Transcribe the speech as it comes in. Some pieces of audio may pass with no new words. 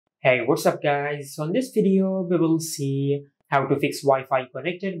Hey, what's up guys? So in this video, we will see how to fix Wi-Fi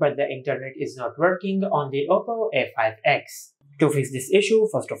connected but the internet is not working on the OPPO A5x. To fix this issue,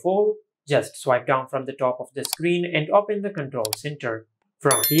 first of all, just swipe down from the top of the screen and open the control center.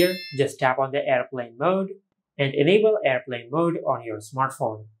 From here, just tap on the airplane mode and enable airplane mode on your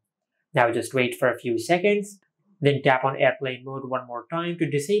smartphone. Now just wait for a few seconds, then tap on airplane mode one more time to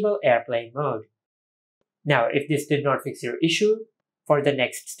disable airplane mode. Now if this did not fix your issue, for the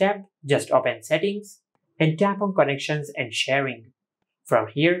next step, just open Settings and tap on Connections and Sharing. From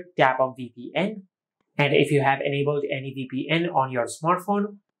here, tap on VPN, and if you have enabled any VPN on your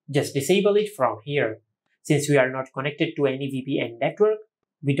smartphone, just disable it from here. Since we are not connected to any VPN network,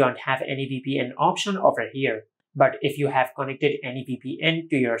 we don't have any VPN option over here. But if you have connected any VPN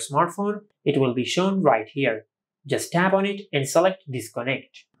to your smartphone, it will be shown right here. Just tap on it and select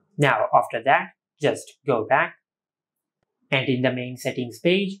Disconnect. Now after that, just go back. And in the main settings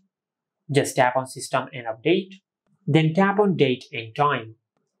page, just tap on System and Update, then tap on Date and Time.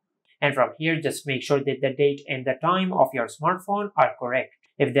 And from here, just make sure that the date and the time of your smartphone are correct.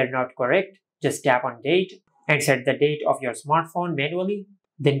 If they're not correct, just tap on Date and set the date of your smartphone manually,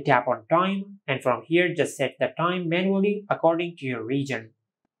 then tap on Time, and from here, just set the time manually according to your region.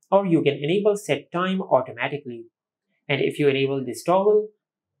 Or you can enable Set Time automatically. And if you enable this toggle,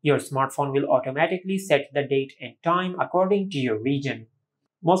 your smartphone will automatically set the date and time according to your region.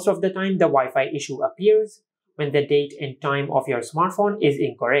 Most of the time, the Wi-Fi issue appears when the date and time of your smartphone is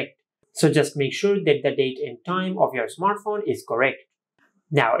incorrect. So just make sure that the date and time of your smartphone is correct.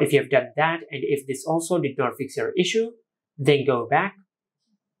 Now, if you've done that and if this also did not fix your issue, then go back.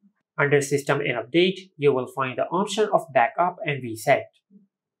 Under System and Update, you will find the option of Backup and Reset.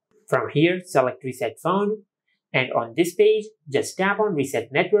 From here, select Reset Phone. And on this page, just tap on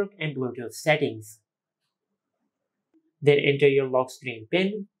Reset Network and Bluetooth Settings. Then enter your lock screen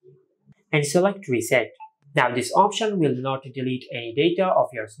PIN and select Reset. Now this option will not delete any data of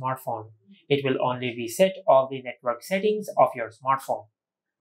your smartphone. It will only reset all the network settings of your smartphone.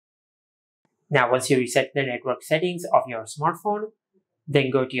 Now once you reset the network settings of your smartphone,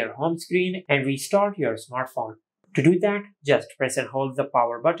 then go to your home screen and restart your smartphone. To do that, just press and hold the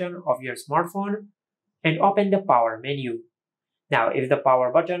power button of your smartphone and open the power menu. Now, if the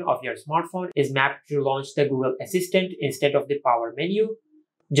power button of your smartphone is mapped to launch the Google Assistant instead of the power menu,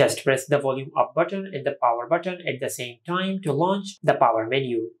 just press the volume up button and the power button at the same time to launch the power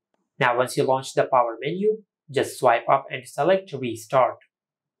menu. Now, once you launch the power menu, just swipe up and select Restart.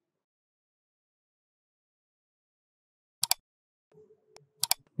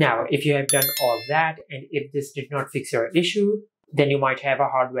 Now, if you have done all that and if this did not fix your issue, then you might have a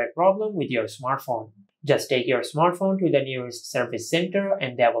hardware problem with your smartphone. Just take your smartphone to the nearest service center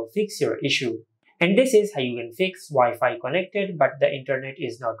and they will fix your issue. And this is how you can fix Wi-Fi connected but the internet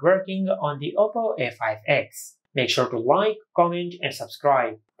is not working on the OPPO A5x. Make sure to like, comment and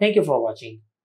subscribe. Thank you for watching.